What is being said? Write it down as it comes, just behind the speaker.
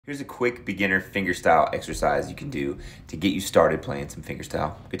Here's a quick beginner fingerstyle exercise you can do to get you started playing some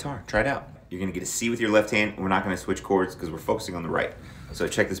fingerstyle guitar. Try it out. You're gonna get a C with your left hand. We're not gonna switch chords because we're focusing on the right. So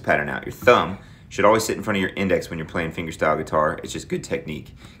check this pattern out. Your thumb should always sit in front of your index when you're playing fingerstyle guitar. It's just good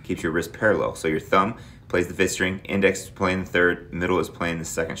technique. Keeps your wrist parallel. So your thumb plays the fifth string, index is playing the third, middle is playing the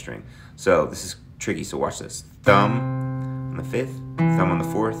second string. So this is tricky, so watch this. Thumb on the fifth, thumb on the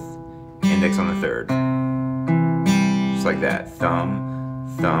fourth, index on the third. Just like that. Thumb,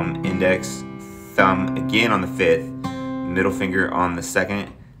 thumb, index, thumb again on the fifth, middle finger on the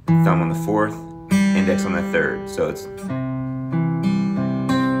second, thumb on the fourth, index on the third. So it's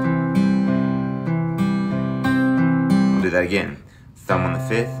I'll do that again. Thumb on the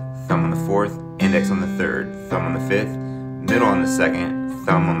fifth, thumb on the fourth, index on the third, thumb on the fifth, middle on the second,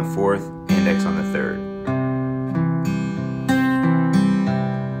 thumb on the fourth, index on the third.